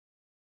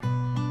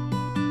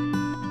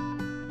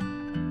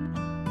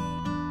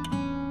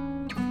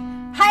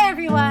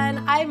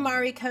everyone, I'm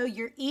Mariko,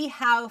 your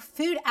eHow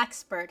food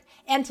expert,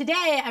 and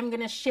today I'm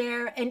going to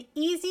share an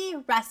easy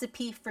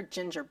recipe for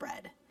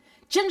gingerbread.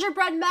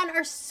 Gingerbread men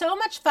are so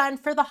much fun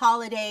for the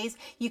holidays.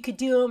 You could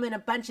do them in a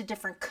bunch of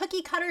different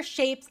cookie cutter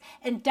shapes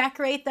and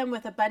decorate them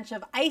with a bunch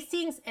of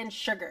icings and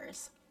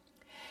sugars.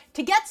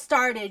 To get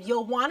started,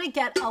 you'll want to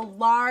get a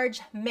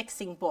large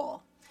mixing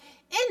bowl.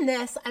 In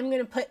this, I'm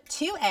going to put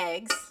 2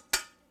 eggs,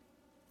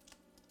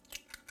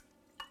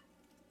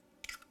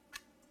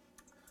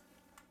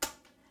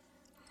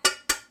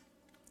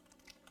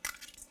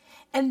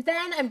 and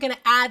then I'm going to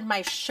add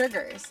my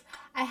sugars.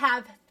 I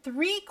have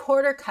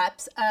 3/4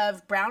 cups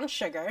of brown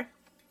sugar.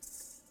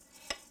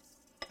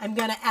 I'm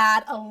going to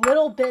add a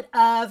little bit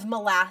of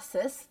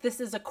molasses. This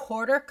is a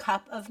 1/4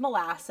 cup of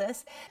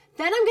molasses.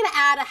 Then I'm going to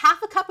add a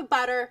 1/2 cup of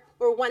butter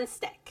or 1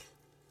 stick.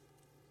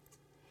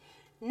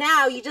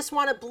 Now you just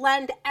want to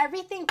blend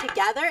everything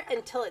together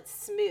until it's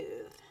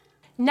smooth.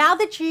 Now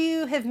that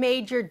you have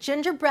made your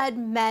gingerbread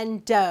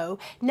men dough,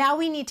 now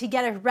we need to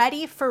get it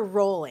ready for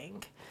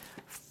rolling.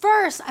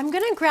 First, I'm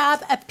going to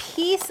grab a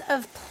piece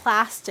of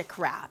plastic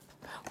wrap.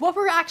 What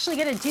we're actually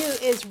going to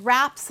do is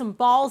wrap some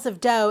balls of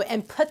dough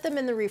and put them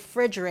in the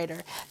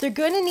refrigerator. They're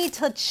going to need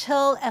to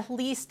chill at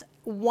least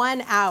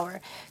 1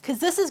 hour because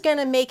this is going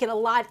to make it a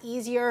lot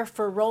easier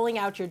for rolling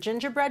out your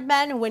gingerbread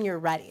men when you're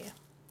ready.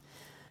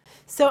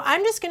 So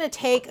I'm just going to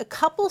take a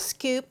couple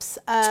scoops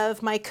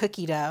of my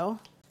cookie dough.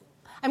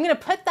 I'm going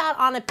to put that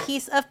on a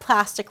piece of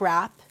plastic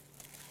wrap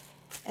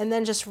and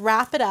then just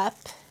wrap it up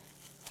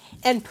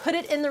and put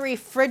it in the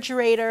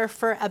refrigerator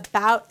for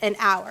about an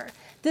hour.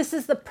 This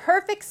is the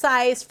perfect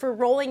size for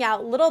rolling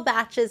out little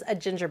batches of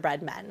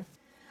gingerbread men.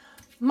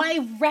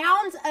 My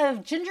rounds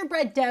of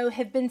gingerbread dough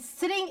have been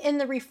sitting in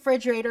the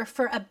refrigerator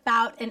for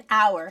about an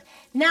hour.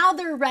 Now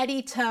they're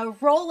ready to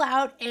roll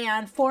out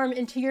and form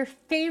into your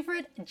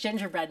favorite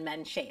gingerbread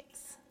men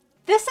shapes.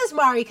 This is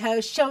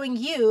Mariko showing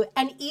you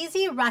an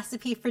easy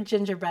recipe for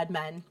gingerbread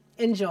men.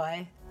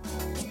 Enjoy.